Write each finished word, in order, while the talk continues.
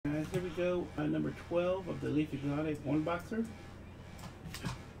go. Number 12 of the Leaf Exotic One Boxer.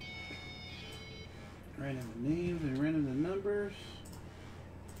 Random the names and random the numbers.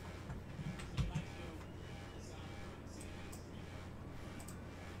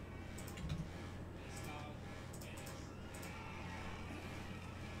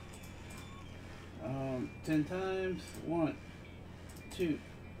 Um, 10 times. 1, 2,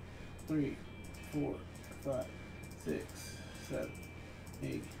 3, 4, 5, 6, 7,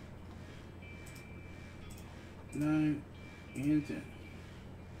 8, 9, and 10.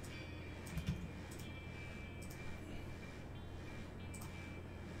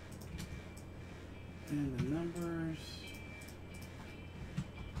 And the numbers.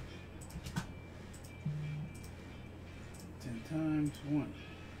 10 times. 1,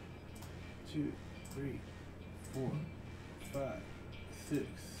 2, 3, 4, 5, 6,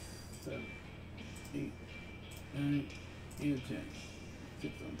 7, 8, 9, and 10.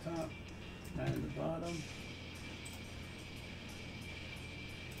 6 on top, 9 at the bottom.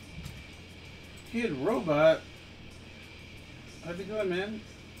 Kid Robot. How's it going, man?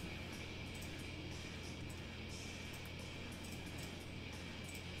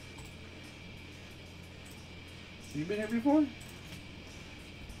 You been here before?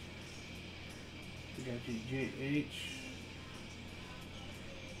 We got you, JH.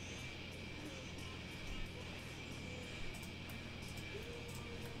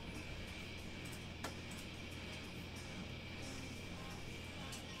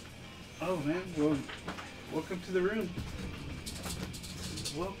 Oh man, well, welcome to the room.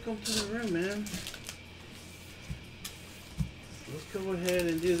 Welcome to the room, man. Let's go ahead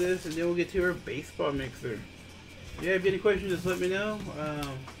and do this, and then we'll get to our baseball mixer. Yeah, if you have any questions, just let me know.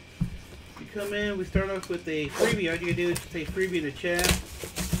 If you come in, we start off with a freebie. All you gotta do is say freebie in the chat.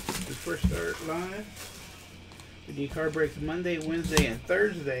 We first start live. We do card breaks Monday, Wednesday, and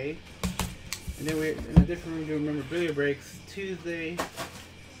Thursday. And then we're in a different room doing memorabilia breaks Tuesday,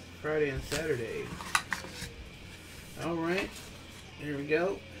 Friday, and Saturday. Alright, here we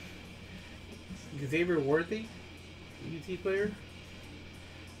go. Xavier Worthy, UT player.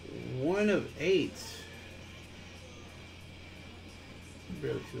 1 of 8.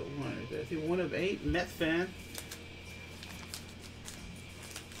 Barely see the 1 right there. See 1 of 8, Mets fan.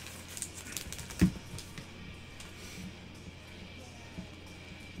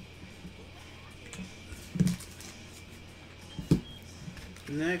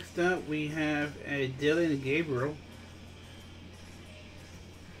 Next up, we have a Dylan Gabriel.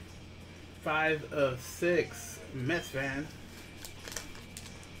 5 of 6, Mets fan.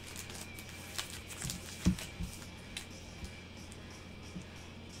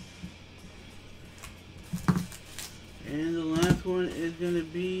 And the last one is going to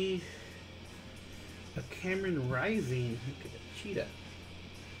be a Cameron Rising. Look at that cheetah.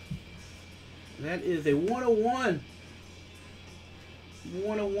 That is a 101.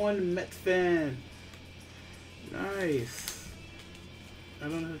 101 Mets fan. Nice. I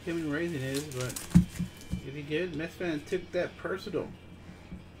don't know who Cameron Rising is, but if he did, Mets fan took that personal.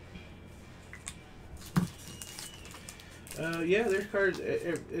 Yeah, there's cards.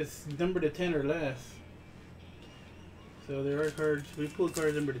 It's numbered to 10 or less. So there are cards. We pulled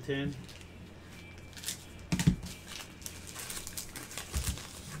cards number to 10.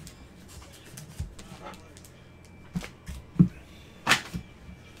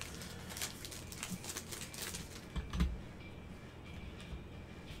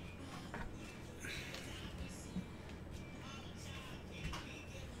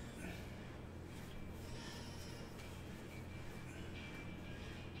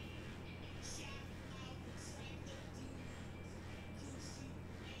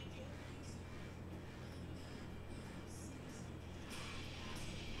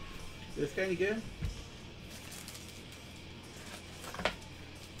 This guy any good?